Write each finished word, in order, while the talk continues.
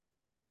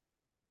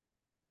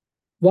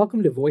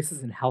Welcome to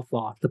Voices in Health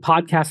Law, the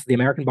podcast of the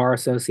American Bar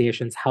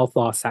Association's Health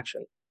Law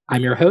section.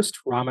 I'm your host,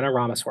 Ramana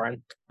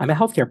Rameswaran. I'm a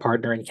healthcare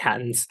partner in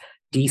Catton's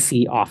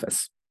DC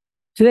office.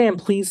 Today, I'm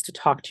pleased to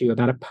talk to you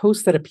about a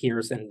post that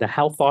appears in the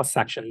Health Law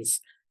section's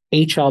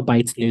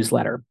Hlbytes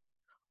newsletter,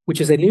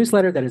 which is a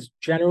newsletter that is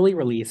generally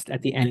released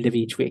at the end of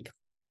each week.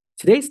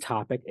 Today's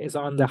topic is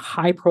on the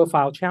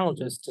high-profile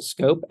challenges to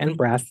scope and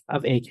breadth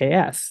of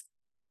AKS,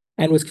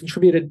 and was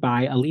contributed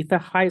by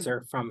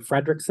Huyser from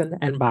Frederickson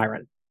and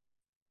Byron.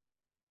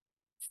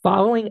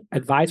 Following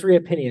advisory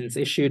opinions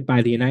issued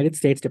by the United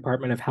States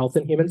Department of Health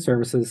and Human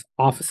Services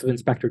Office of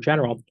Inspector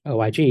General,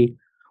 OIG,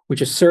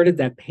 which asserted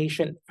that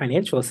patient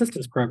financial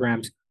assistance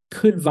programs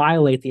could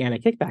violate the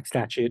anti-kickback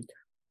statute,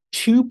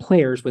 two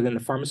players within the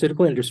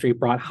pharmaceutical industry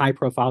brought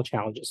high-profile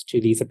challenges to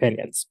these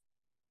opinions.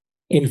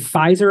 In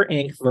Pfizer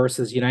Inc.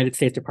 versus United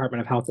States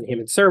Department of Health and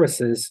Human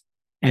Services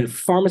and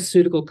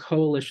Pharmaceutical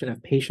Coalition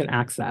of Patient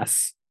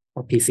Access,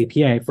 or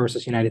PCPA,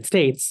 versus United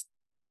States,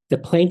 the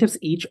plaintiffs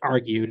each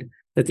argued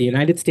that the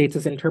United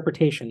States'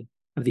 interpretation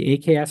of the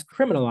AKS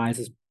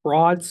criminalizes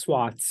broad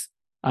swaths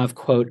of,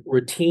 quote,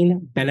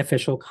 routine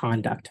beneficial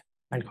conduct,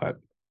 unquote,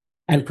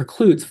 and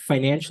precludes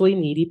financially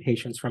needy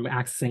patients from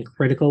accessing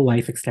critical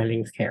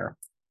life-extending care.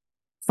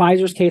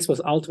 Pfizer's case was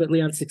ultimately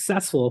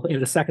unsuccessful in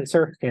the Second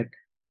Circuit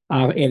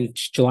in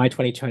July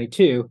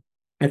 2022,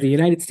 and the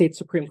United States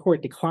Supreme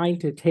Court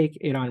declined to take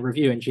it on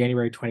review in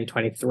January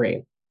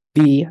 2023.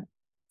 The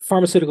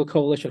Pharmaceutical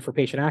Coalition for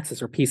Patient Access,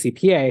 or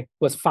PCPA,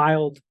 was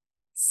filed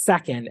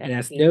second, and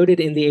as noted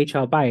in the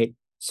Hlbyte,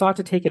 sought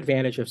to take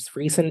advantage of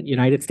recent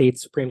United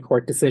States Supreme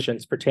Court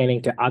decisions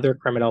pertaining to other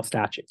criminal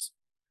statutes.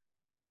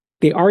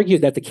 They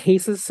argued that the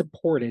cases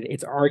supported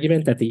its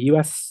argument that the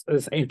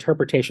U.S.'s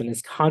interpretation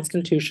is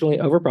constitutionally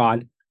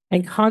overbroad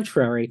and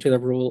contrary to the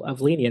rule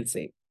of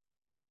leniency.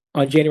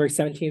 On January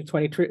 17,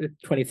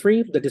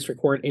 2023, the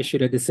district court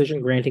issued a decision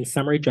granting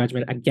summary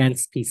judgment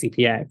against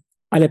PCPA.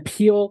 An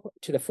appeal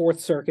to the Fourth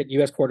Circuit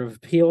U.S. Court of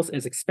Appeals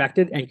is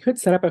expected and could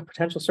set up a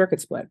potential circuit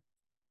split.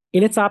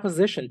 In its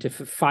opposition to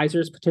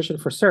Pfizer's petition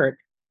for cert,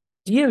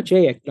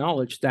 DOJ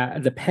acknowledged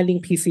that the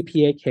pending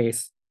PCPA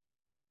case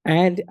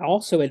and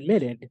also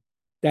admitted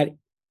that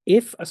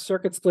if a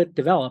circuit split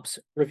develops,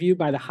 review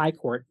by the High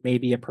Court may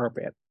be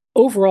appropriate.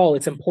 Overall,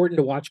 it's important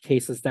to watch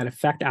cases that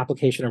affect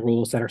application of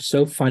rules that are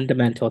so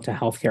fundamental to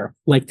healthcare,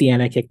 like the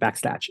anti-kickback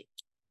statute.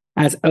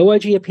 As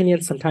OIG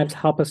opinions sometimes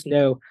help us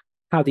know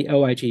how the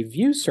OIG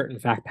views certain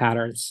fact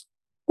patterns,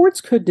 courts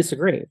could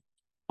disagree.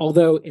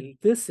 Although in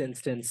this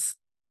instance,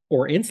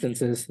 or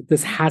instances,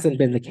 this hasn't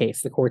been the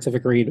case. The courts have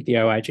agreed with the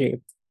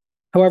OIG.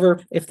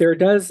 However, if there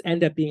does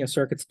end up being a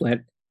circuit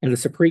split and the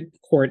Supreme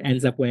Court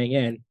ends up weighing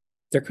in,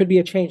 there could be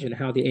a change in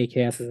how the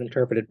AKS is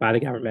interpreted by the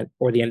government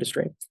or the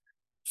industry.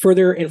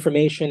 Further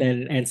information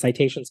and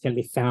citations can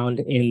be found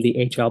in the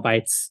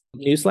Hlbytes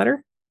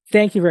newsletter.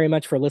 Thank you very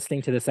much for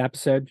listening to this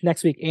episode.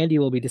 Next week, Andy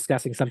will be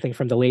discussing something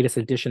from the latest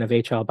edition of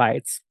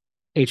Hlbytes.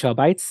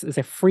 Hlbytes is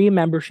a free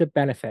membership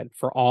benefit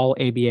for all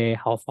ABA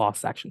health law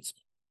sections.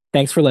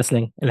 Thanks for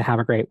listening and have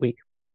a great week.